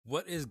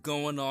What is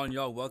going on,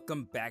 y'all?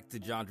 Welcome back to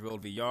John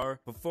Drilled VR.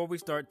 Before we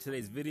start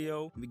today's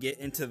video, we get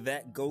into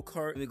that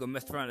go-kart and we go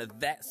mess around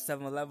at that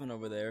 7-Eleven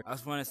over there. I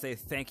just want to say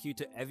thank you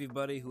to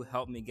everybody who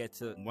helped me get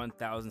to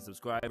 1,000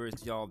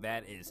 subscribers. Y'all,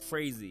 that is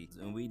crazy.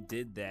 And we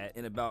did that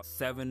in about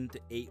 7 to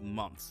 8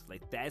 months.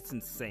 Like, that's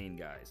insane,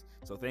 guys.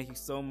 So thank you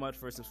so much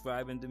for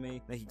subscribing to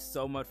me. Thank you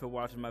so much for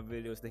watching my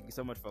videos. Thank you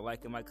so much for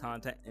liking my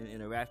content and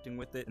interacting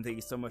with it. And thank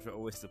you so much for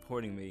always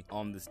supporting me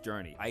on this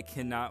journey. I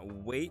cannot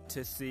wait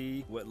to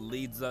see what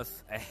leads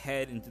us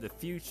ahead into the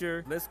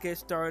future. Let's get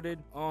started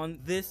on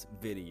this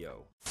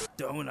video.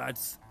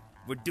 Donuts.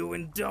 We're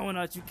doing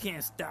donuts. You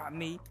can't stop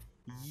me.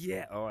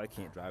 Yeah. Oh, I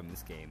can't drive in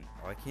this game.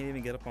 Oh, I can't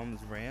even get up on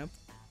this ramp.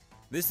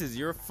 This is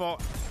your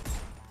fault.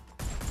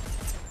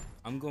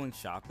 I'm going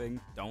shopping.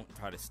 Don't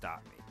try to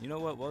stop me. You know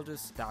what? We'll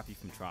just stop you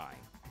from trying.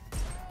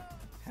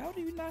 How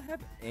do you not have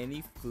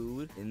any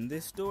food in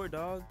this store,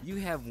 dog? You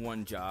have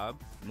one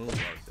job. Move,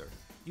 Arthur.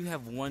 You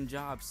have one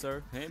job,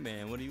 sir. Hey,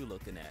 man, what are you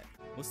looking at?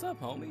 What's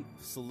up, homie?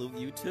 Salute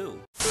you,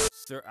 too.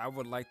 Sir, I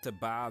would like to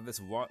buy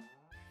this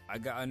I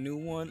got a new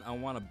one. I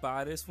want to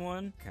buy this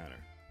one. Counter.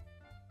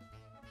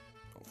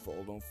 Don't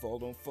fall, don't fall,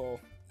 don't fall.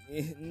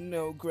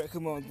 No,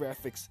 come on,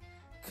 graphics.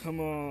 Come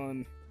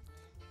on.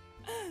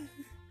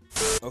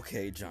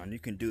 Okay, John, you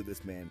can do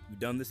this, man. You've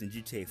done this in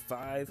GTA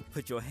 5.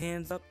 Put your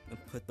hands up and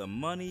put the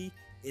money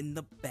in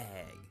the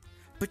bag.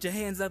 Put your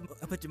hands up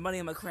and put your money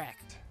in my crack.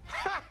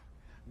 Ha!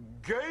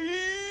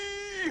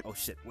 Gay! Oh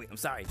shit, wait, I'm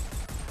sorry.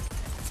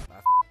 I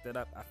f***ed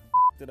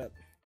it up.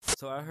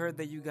 So I heard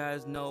that you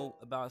guys know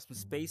about some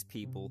space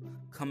people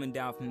coming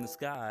down from the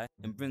sky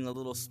and bring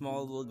a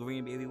small little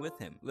green baby with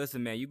him.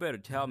 Listen, man, you better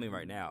tell me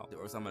right now,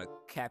 or else I'm gonna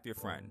cap your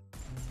friend.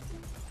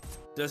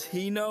 Does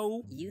he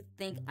know? You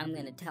think I'm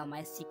gonna tell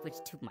my secrets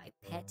to my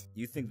pet?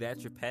 You think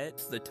that's your pet?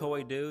 It's the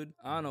toy, dude.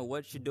 I don't know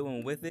what you're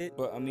doing with it,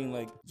 but I mean,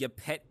 like, your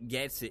pet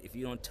gets it if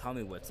you don't tell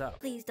me what's up.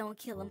 Please don't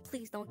kill him.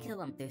 Please don't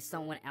kill him. There's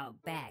someone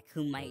out back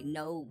who might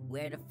know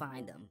where to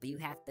find him, but you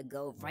have to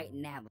go right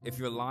now. If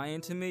you're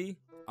lying to me,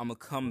 I'm gonna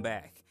come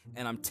back,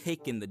 and I'm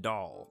taking the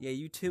doll. Yeah,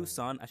 you too,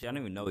 son. Actually, I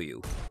don't even know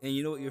you. And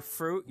you know what? Your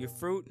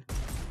fruit?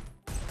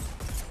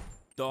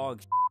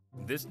 Dog.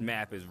 This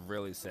map is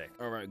really sick.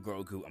 Alright,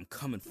 Grogu, I'm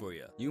coming for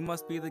you. You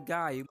must be the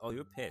guy. Oh,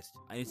 you're pissed.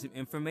 I need some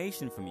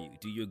information from you.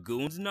 Do your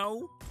goons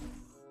know?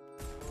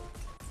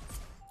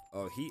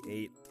 Oh, he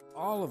ate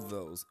all of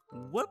those.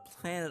 What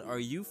planet are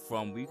you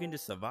from where you can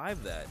just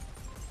survive that?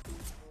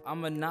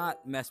 I'ma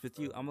not mess with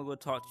you. I'm gonna go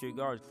talk to your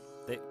guards.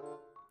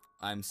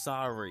 I'm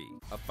sorry.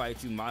 I'll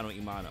fight you mano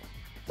a mano.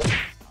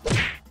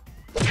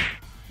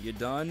 You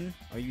done?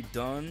 Are you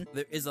done?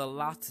 There is a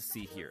lot to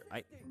see here.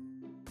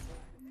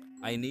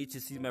 I need to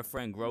see my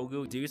friend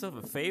Grogu. Do yourself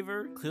a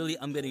favor. Clearly,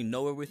 I'm getting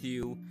nowhere with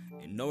you,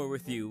 and nowhere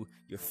with you.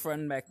 Your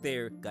friend back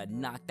there got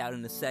knocked out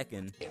in a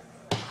second.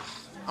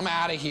 I'm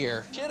out of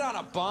here. Shit on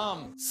a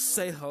bum.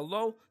 Say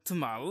hello to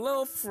my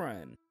little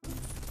friend.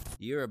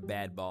 You're a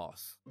bad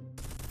boss.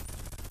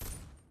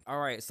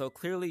 Alright, so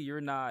clearly you're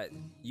not...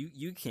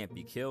 You can't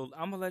be killed.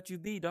 I'm gonna let you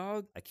be,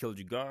 dog. I killed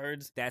your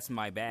guards. That's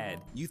my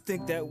bad. You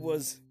think that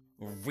was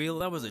real?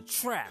 That was a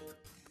trap.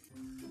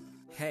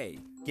 Hey,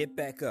 get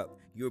back up.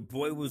 Your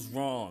boy was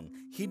wrong.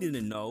 He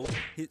didn't know.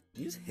 You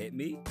just hit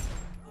me.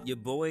 Your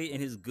boy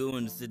and his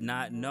goons did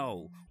not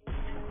know.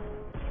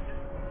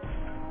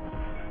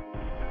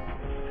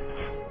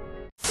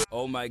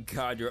 Oh my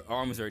god, your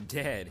arms are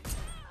dead.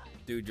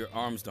 Dude, your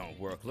arms don't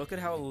work. Look at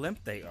how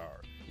limp they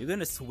are. You're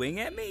gonna swing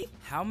at me?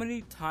 How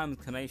many times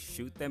can I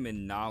shoot them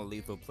in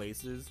non-lethal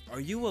places? Are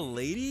you a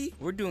lady?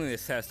 We're doing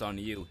this test on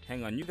you.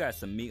 Hang on, you got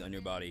some meat on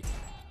your body.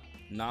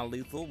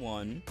 Non-lethal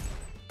 1.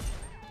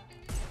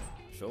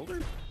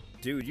 Shoulder?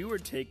 Dude, you were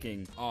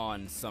taking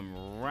on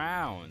some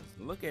rounds.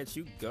 Look at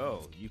you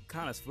go. You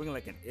kind of swinging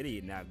like an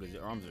idiot now because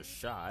your arms are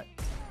shot.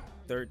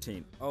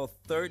 13. Oh,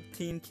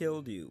 13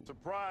 killed you.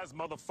 Surprise,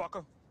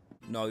 motherfucker.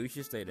 No, you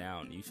should stay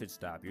down. You should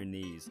stop your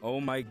knees.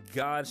 Oh my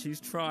god, she's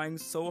trying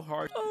so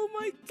hard. Oh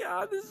my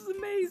god, this is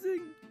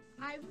amazing.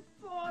 I've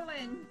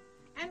fallen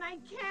and I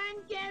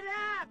can't get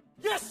up.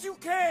 Yes, you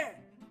can.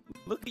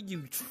 Look at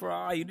you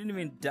try. You didn't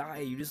even die.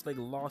 You just like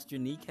lost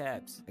your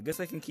kneecaps. I guess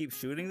I can keep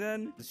shooting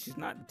then? She's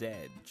not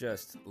dead.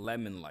 Just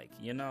lemon-like,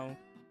 you know?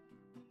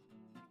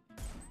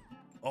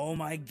 Oh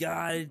my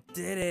god, it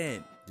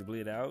didn't. Did you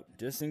bleed out?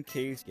 Just in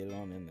case, get it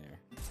on in there.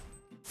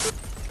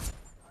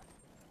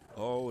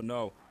 Oh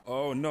no.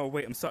 Oh no,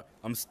 wait, I'm stuck.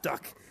 I'm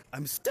stuck.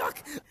 I'm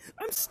stuck.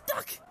 I'm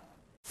stuck.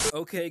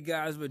 Okay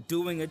guys, we're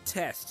doing a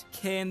test.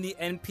 Can the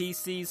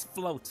NPCs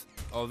float?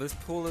 Oh, this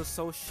pool is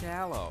so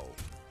shallow.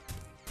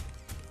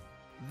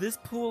 This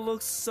pool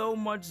looks so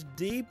much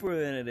deeper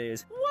than it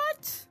is.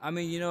 What? I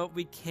mean, you know,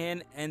 we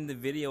can end the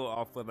video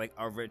off with like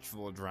a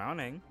ritual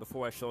drowning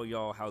before I show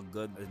y'all how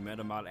good this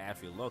meta mod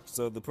actually looks.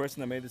 So the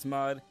person that made this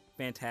mod,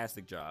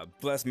 fantastic job.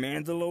 Bless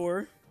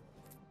Mandalore,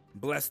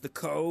 bless the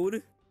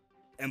code,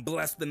 and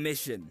bless the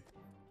mission.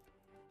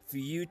 For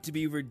you to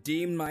be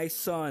redeemed, my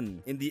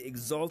son, in the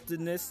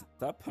exaltedness.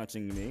 Stop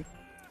punching me.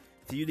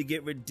 For you to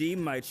get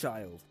redeemed, my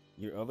child.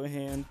 Your other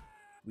hand,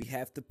 we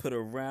have to put a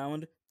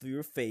round through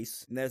your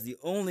face, and that's the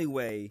only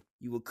way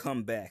you will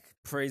come back.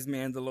 Praise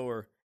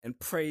Mandalore, and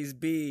praise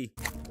be.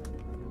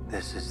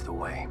 This is the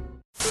way.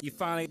 You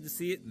finally get to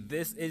see it.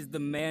 This is the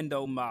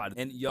Mando mod,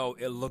 and yo,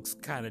 it looks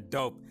kind of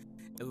dope.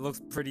 It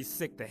looks pretty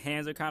sick. The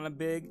hands are kind of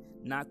big,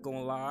 not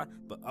gonna lie,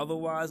 but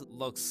otherwise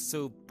looks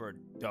super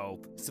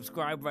dope.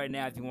 Subscribe right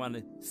now if you want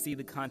to see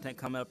the content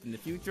coming up in the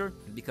future,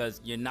 because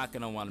you're not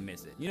gonna want to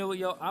miss it. You know what,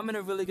 yo, I'm in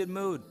a really good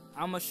mood.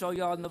 I'm gonna show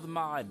y'all another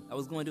mod. I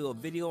was gonna do a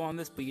video on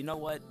this, but you know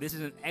what? This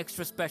is an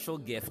extra special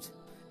gift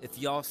if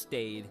y'all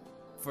stayed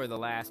for the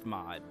last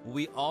mod.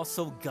 We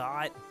also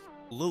got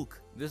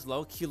Luke. This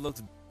low-key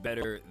looks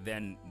better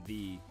than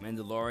the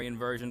Mandalorian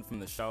version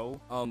from the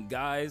show.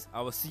 Guys,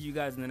 I will see you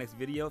guys in the next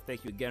video.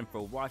 Thank you again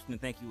for watching,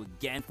 and thank you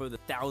again for the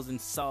 1,000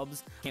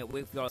 subs. Can't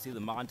wait for y'all to see the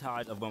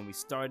montage of when we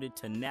started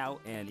to now.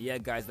 And yeah,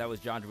 guys, that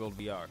was John World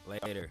VR.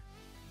 Later.